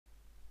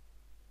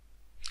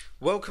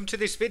Welcome to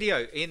this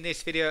video. In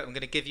this video I'm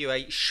going to give you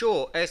a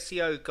short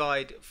SEO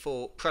guide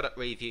for product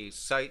reviews.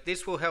 So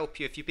this will help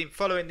you if you've been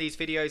following these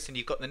videos and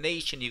you've got the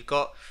niche and you've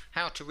got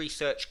how to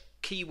research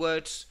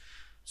keywords.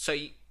 So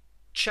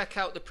check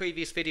out the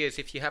previous videos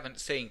if you haven't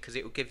seen, because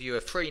it will give you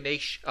a free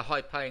niche, a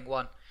high paying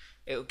one.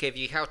 It will give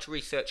you how to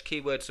research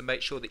keywords and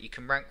make sure that you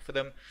can rank for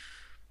them.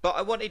 But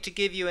I wanted to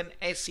give you an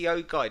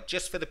SEO guide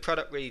just for the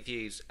product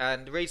reviews,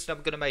 and the reason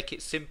I'm going to make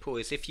it simple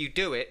is if you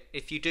do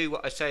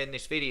what I say in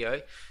this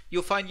video,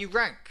 you'll find you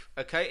rank,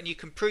 okay? And you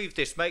can prove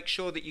this. Make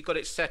sure that you've got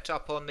it set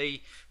up on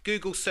the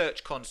Google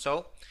Search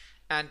Console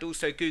and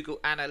also Google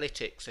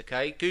Analytics,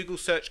 okay? Google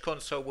Search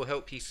Console will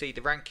help you see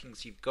the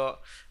rankings you've got,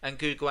 and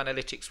Google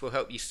Analytics will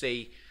help you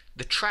see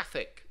the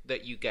traffic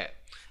that you get,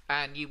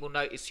 and you will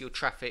notice your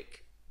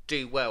traffic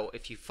do well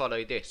if you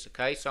follow this,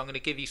 okay? So I'm going to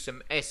give you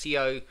some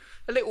SEO,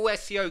 a little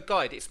SEO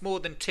guide. It's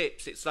more than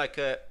tips, it's like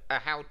a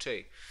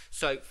how-to.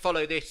 So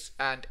follow this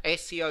and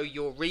SEO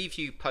your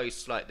review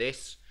posts like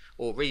this,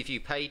 or review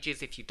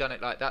pages. If you've done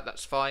it like that,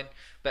 that's fine,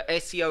 but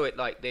SEO it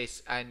like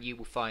this and you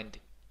will find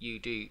you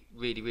do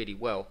really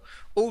well.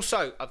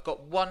 Also, I've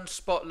got one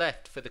spot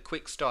left for the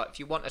quick start. If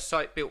you want a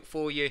site built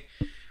for you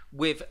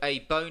with a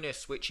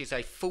bonus, which is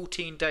a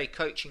 14-day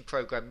coaching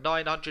program,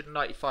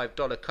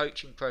 $995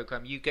 coaching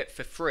program you get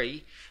for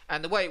free.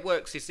 And the way it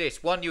works is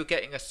this: one, you're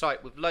getting a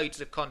site with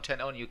loads of content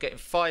on, you're getting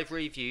 5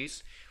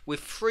 reviews with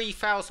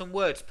 3,000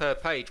 words per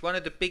page. One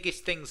of the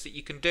biggest things that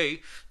you can do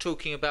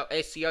talking about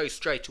SEO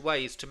straight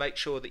away is to make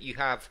sure that you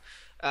have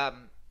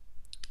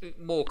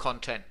more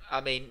content.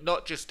 I mean,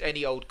 not just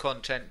any old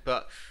content,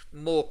 but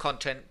more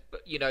content.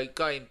 You know,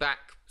 going back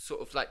sort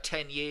of like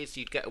 10 years,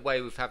 you'd get away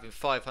with having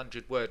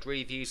 500 word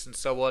reviews and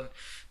so on.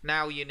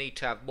 Now you need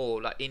to have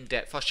more like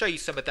in-depth. I'll show you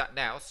some of that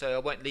now, so I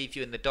won't leave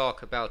you in the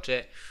dark about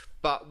it.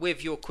 But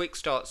with your quick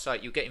start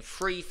site, you're getting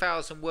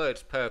 3,000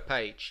 words per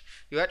page.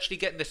 You're actually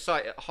getting the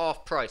site at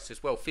half price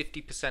as well,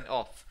 50%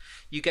 off.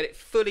 You get it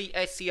fully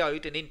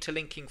SEO'd and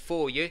interlinking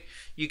for you.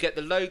 You get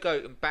the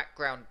logo and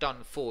background done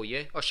for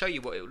you. I'll show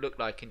you what it will look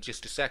like in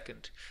just a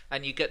second.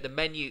 And you get the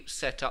menu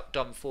set up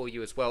done for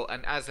you as well.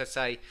 And as I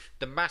say,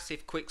 the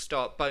massive quick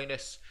start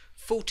bonus,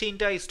 14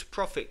 days to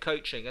profit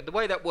coaching. And the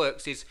way that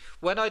works is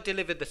when I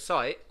deliver the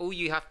site, all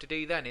you have to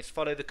do then is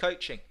follow the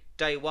coaching.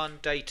 Day 1,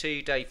 day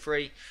 2, day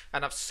 3,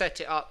 and I've set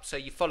it up so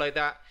you follow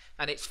that,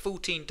 and it's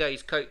 14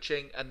 days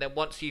coaching. And then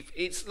once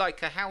it's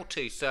like a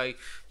how-to, so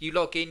you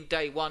log in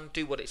day 1,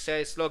 do what it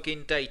says, log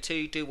in day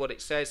 2, do what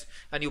it says,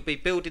 and you'll be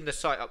building the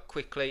site up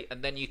quickly.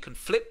 And then you can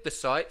flip the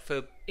site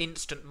for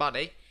instant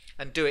money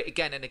and do it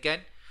again and again,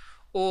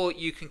 or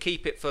you can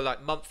keep it for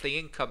like monthly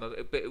income,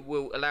 but it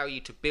will allow you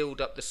to build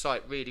up the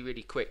site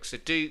really quick. So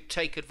do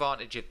take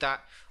advantage of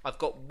that. I've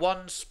got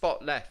one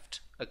spot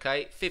left,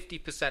 okay?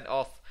 50%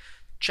 off.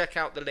 Check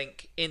out the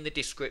link in the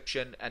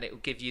description and it will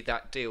give you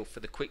that deal for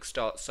the quick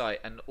start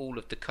site and all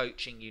of the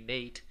coaching you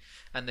need.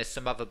 And there's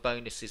some other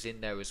bonuses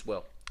in there as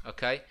well.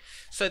 Okay,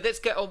 so let's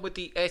get on with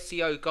the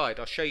SEO guide.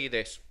 I'll show you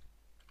this.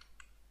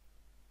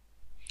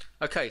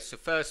 Okay, so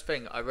first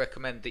thing I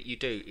recommend that you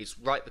do is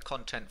write the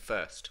content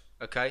first.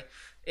 Okay,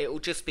 it will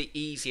just be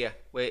easier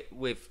with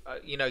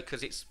you know,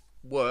 because it's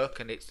work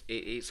and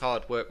it's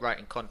hard work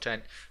writing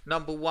content.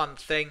 Number one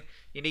thing,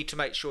 you need to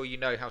make sure you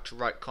know how to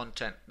write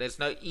content. There's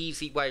no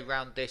easy way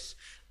around this.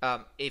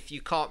 If you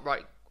can't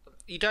write,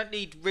 you don't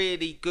need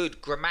really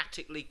good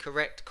grammatically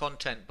correct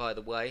content, by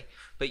the way,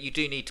 but you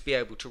do need to be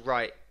able to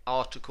write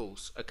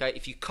articles. Okay,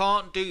 if you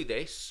can't do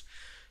this,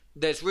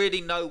 there's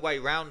really no way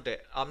around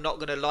it. I'm not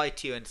going to lie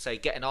to you and say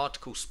get an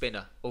article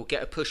spinner or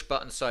get a push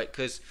button site,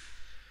 because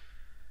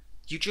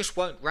you just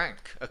won't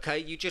rank. Okay,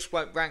 you just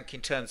won't rank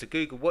in terms of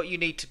Google. What you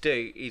need to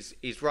do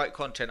is write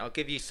content. I'll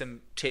give you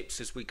some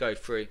tips as we go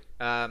through,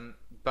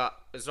 but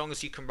as long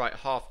as you can write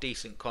half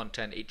decent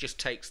content, it just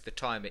takes the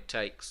time it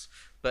takes.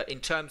 But in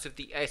terms of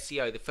the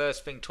SEO, the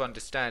first thing to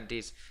understand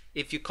is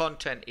if your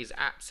content is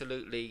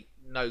absolutely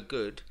no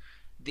good,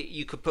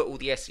 you could put all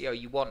the SEO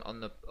you want on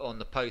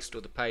the post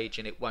or the page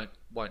and it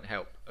won't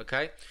help.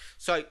 Okay,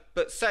 so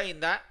but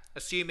saying that,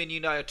 assuming you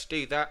know how to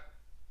do that,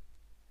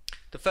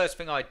 the first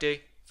thing I do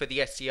for the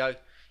SEO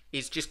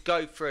is just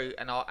go through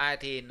and I'll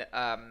add in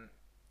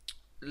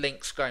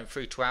links going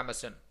through to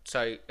Amazon.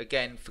 So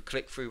again, for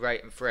click-through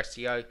rate and for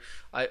SEO,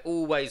 I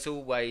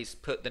always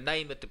put the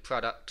name of the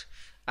product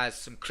as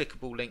some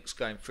clickable links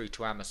going through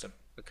to Amazon.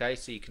 Okay,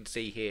 so you can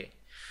see here.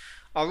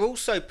 I'll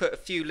also put a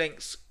few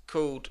links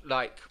called,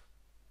 like,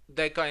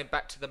 they're going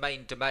back to the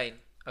main domain.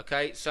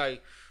 Okay, so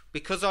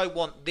because I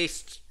want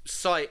this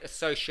site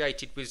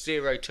associated with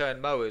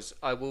zero-turn mowers,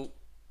 I will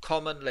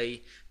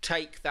commonly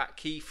take that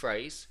key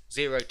phrase,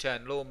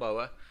 zero-turn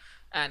lawnmower,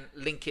 and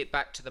link it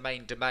back to the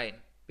main domain,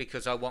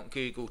 because I want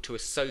Google to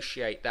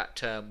associate that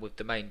term with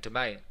the main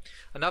domain.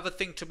 Another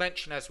thing to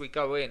mention as we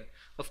go in,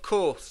 of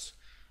course,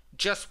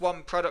 just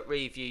one product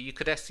review, you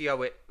could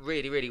SEO it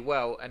really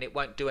well and it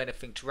won't do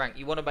anything to rank.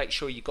 You want to make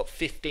sure you've got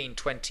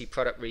 15-20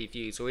 product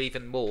reviews or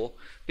even more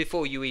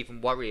before you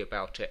even worry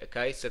about it.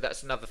 Okay, so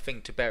that's another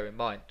thing to bear in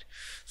mind.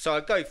 So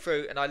I go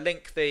through and I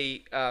link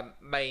the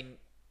main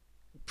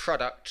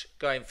product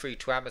going through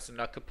to Amazon.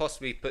 I could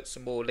possibly put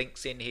some more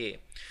links in here.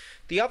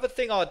 The other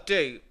thing I'd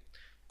do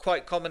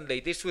quite commonly,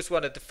 this was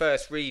one of the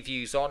first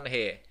reviews on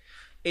here,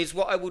 is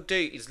what I will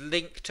do is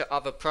link to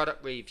other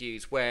product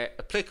reviews where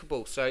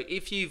applicable. So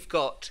if you've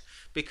got,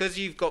 because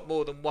you've got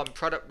more than one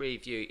product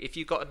review, if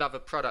you've got another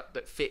product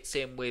that fits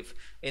in with,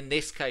 in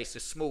this case, a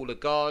smaller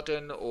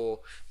garden or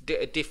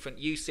a different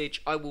usage,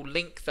 I will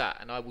link that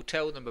and I will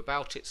tell them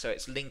about it, so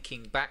it's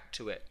linking back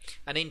to it.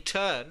 And in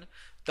turn,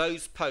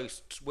 those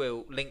posts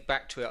will link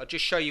back to it. I'll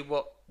just show you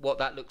what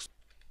that looks like.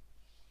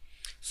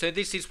 So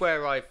this is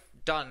where I've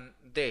done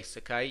this,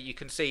 okay? You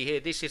can see here,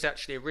 this is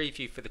actually a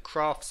review for the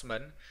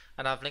Craftsman,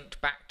 and I've linked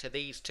back to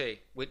these two,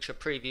 which are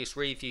previous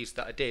reviews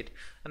that I did,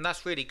 and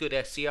that's really good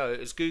SEO.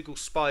 As Google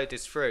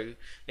spiders through,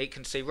 it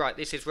can see, right,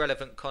 this is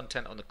relevant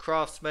content on the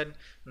Craftsman,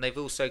 and they've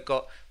also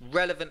got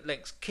relevant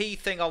links. Key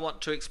thing I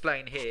want to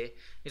explain here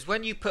is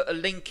when you put a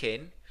link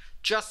in,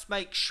 just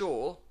make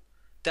sure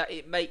that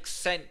it makes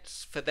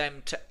sense for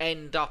them to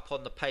end up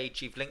on the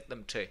page you've linked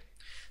them to.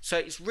 So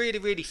it's really,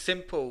 really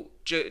simple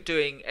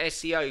doing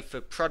SEO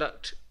for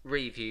product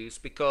reviews,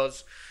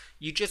 because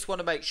you just want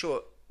to make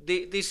sure,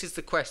 this is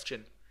the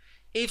question,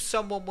 if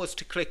someone was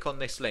to click on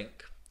this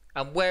link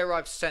and where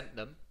I've sent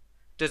them,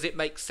 does it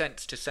make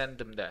sense to send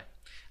them there?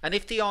 And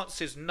if the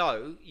answer is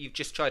no, you've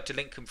just tried to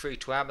link them through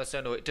to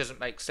Amazon, or it doesn't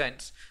make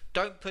sense,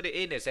 don't put it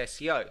in as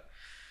SEO.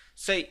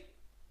 See,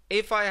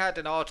 if I had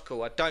an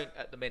article, I don't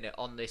at the minute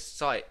on this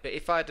site, but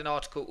if I had an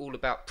article all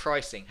about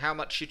pricing, how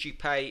much should you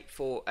pay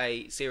for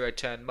a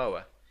zero-turn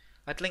mower?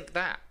 I'd link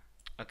that,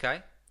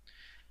 okay?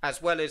 As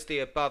well as the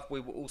above, we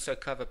will also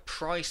cover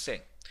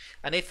pricing.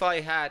 And if I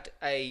had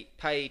a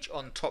page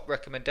on top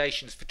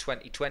recommendations for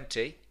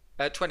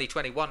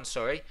 2021,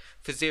 sorry,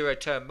 for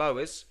zero-turn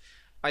mowers,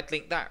 I'd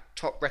link that,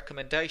 top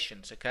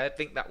recommendations, okay? I'd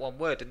link that one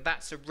word, and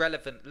that's a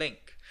relevant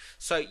link.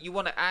 So you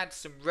want to add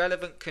some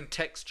relevant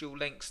contextual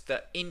links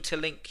that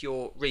interlink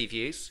your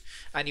reviews,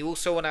 and you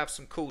also want to have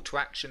some call to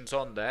actions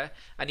on there,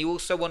 and you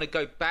also want to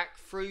go back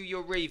through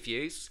your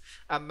reviews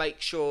and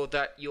make sure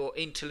that you're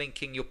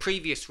interlinking your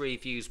previous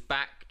reviews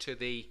back to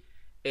the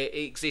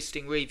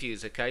existing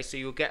reviews, okay? So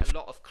you'll get a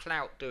lot of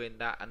clout doing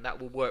that, and that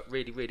will work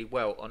really, really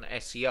well on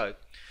SEO.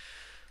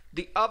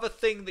 The other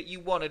thing that you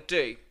want to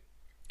do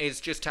is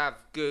just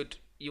have good,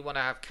 you want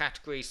to have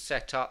categories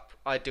set up.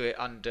 I do it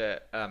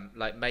under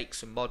like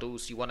makes and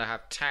models. You want to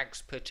have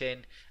tags put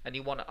in, and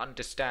you want to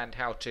understand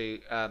how to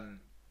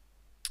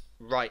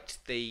write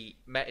the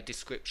meta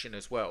description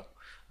as well,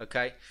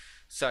 okay?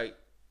 So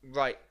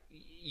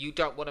you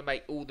don't want to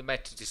make all the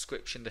meta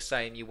description the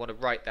same. You want to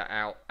write that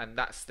out, and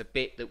that's the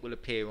bit that will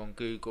appear on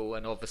Google.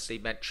 And obviously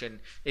mention,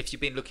 if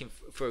you've been looking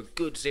for a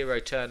good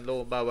zero-turn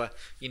lawnmower,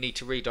 you need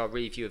to read our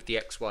review of the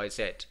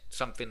XYZ,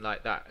 something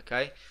like that,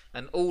 okay?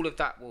 And all of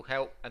that will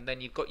help, and then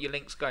you've got your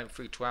links going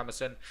through to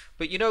Amazon.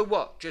 But you know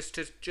what, just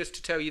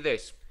to tell you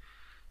this,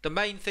 the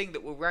main thing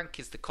that will rank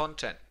is the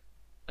content.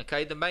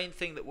 Okay, the main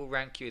thing that will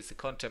rank you is the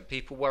content.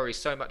 People worry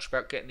so much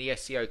about getting the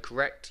SEO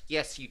correct.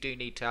 Yes, you do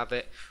need to have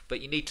it,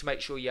 but you need to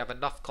make sure you have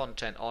enough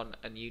content on,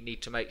 and you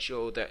need to make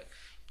sure that,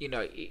 you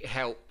know, it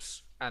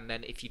helps. And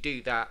then if you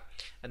do that,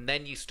 and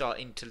then you start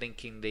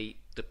interlinking the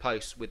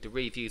posts with the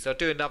reviews. I'll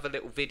do another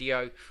little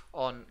video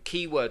on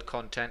keyword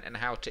content and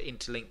how to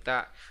interlink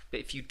that.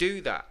 But if you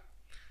do that,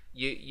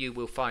 you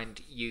will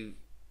find you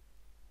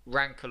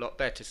rank a lot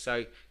better.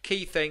 So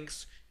key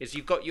things is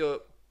you've got your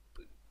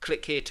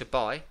click here to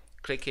buy,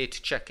 click here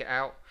to check it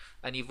out,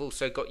 and you've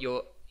also got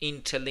your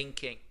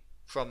interlinking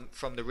from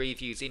the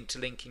reviews,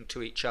 interlinking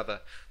to each other.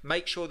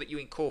 Make sure that you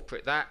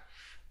incorporate that,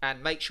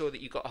 and make sure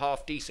that you've got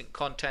half decent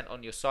content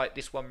on your site.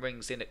 This one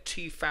rings in at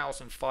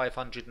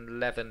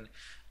 2,511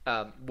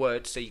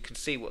 words, so you can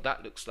see what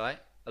that looks like.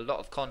 A lot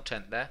of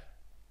content there.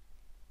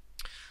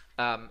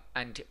 And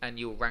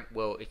you'll rank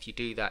well if you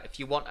do that. If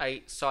you want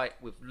a site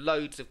with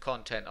loads of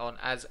content on,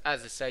 as I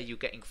say, you're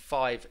getting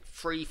 5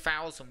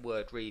 3,000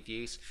 word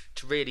reviews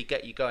to really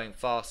get you going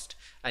fast,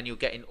 and you're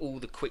getting all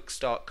the quick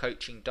start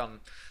coaching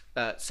done,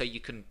 so you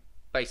can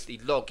basically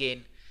log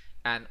in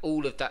and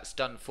all of that's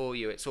done for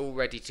you. It's all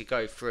ready to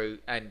go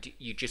through, and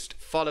you just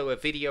follow a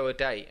video a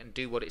day and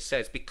do what it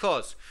says.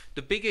 Because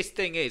the biggest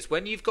thing is,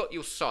 when you've got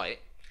your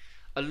site,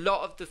 a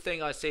lot of the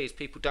thing I see is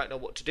people don't know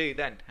what to do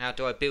then. How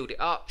do I build it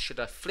up? Should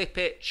I flip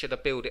it? Should I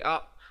build it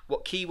up?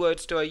 What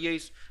keywords do I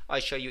use? I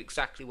show you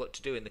exactly what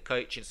to do in the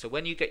coaching. So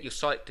when you get your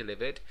site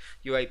delivered,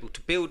 you're able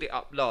to build it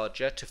up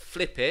larger, to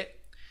flip it,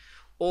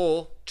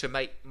 or to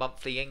make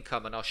monthly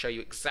income. And I'll show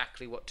you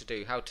exactly what to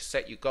do, how to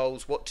set your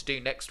goals, what to do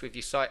next with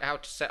your site, how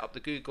to set up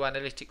the Google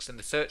Analytics and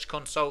the Search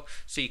Console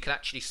so you can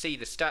actually see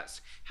the stats,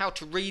 how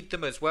to read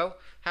them as well,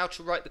 how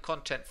to write the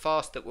content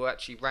fast that will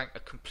actually rank, a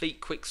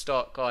complete quick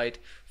start guide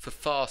for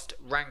fast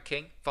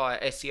ranking via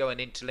SEO and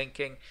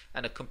interlinking,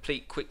 and a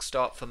complete quick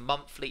start for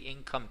monthly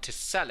income to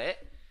sell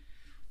it,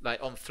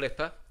 like on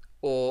Flipper,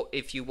 or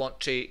if you want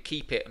to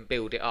keep it and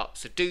build it up.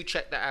 So do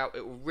check that out.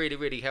 It will really,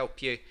 really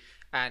help you,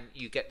 and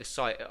you get the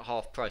site at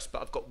half price.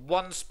 But I've got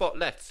one spot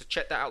left, so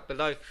check that out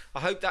below. I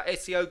hope that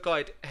SEO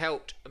guide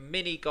helped, a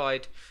mini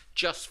guide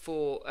just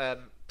for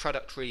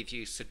product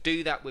reviews. So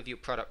do that with your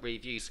product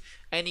reviews.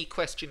 Any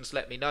questions,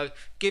 let me know.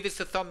 Give us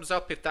a thumbs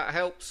up if that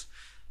helps,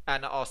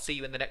 and I'll see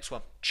you in the next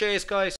one. Cheers, guys.